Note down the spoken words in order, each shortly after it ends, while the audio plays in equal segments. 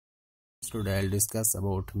Today I'll discuss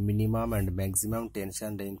about minimum and maximum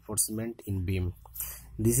tension reinforcement in beam.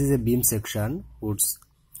 This is a beam section which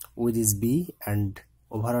width is B and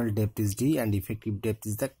overall depth is D and effective depth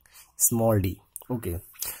is the small d. Okay.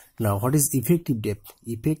 Now what is effective depth?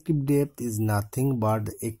 Effective depth is nothing but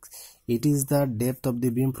it is the depth of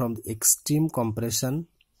the beam from the extreme compression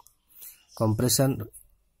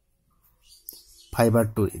fiber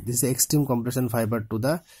to this extreme compression fiber to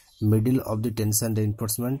the middle of the tension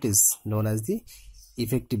reinforcement is known as the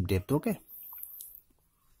effective depth. Okay,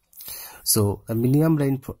 so a minimum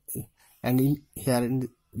reinforcement and in the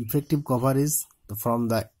effective cover is from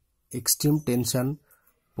the extreme tension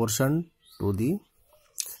portion to the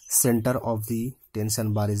center of the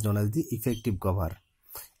tension bar is known as the effective cover,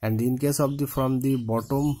 and in case of the from the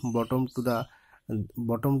bottom to the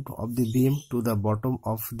bottom of the beam to the bottom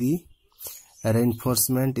of the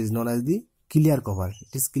reinforcement is known as the clear cover.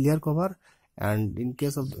 It is clear cover, and in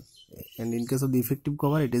case of the effective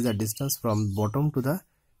cover, it is a distance from bottom to the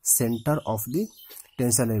center of the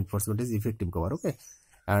tension reinforcement is effective cover. Okay,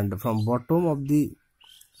 and from bottom of the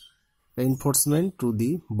reinforcement to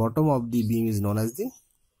the bottom of the beam is known as the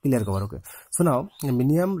clear cover. Okay, so now the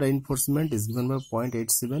minimum reinforcement is given by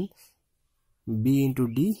 0.87 B into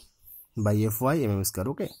D by Fy mm square.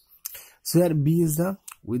 Okay, so here B is the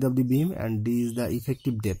width of the beam and D is the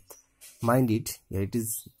effective depth. Mind it, here it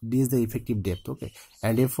is D is the effective depth. Okay,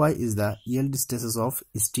 and Fy is the yield stresses of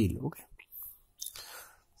steel. Okay,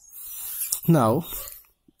 now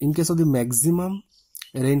in case of the maximum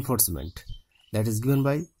reinforcement, that is given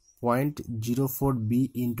by 0.04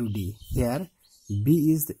 B into D. Here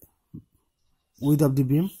B is the width of the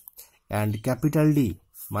beam and capital D,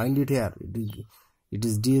 mind it, here it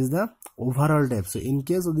is D is the overall depth. So in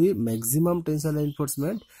case of the maximum tensile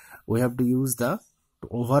reinforcement, we have to use the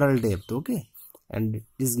overall depth. Okay, and it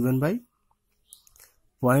is given by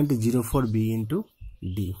 0.04 B into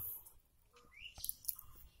D.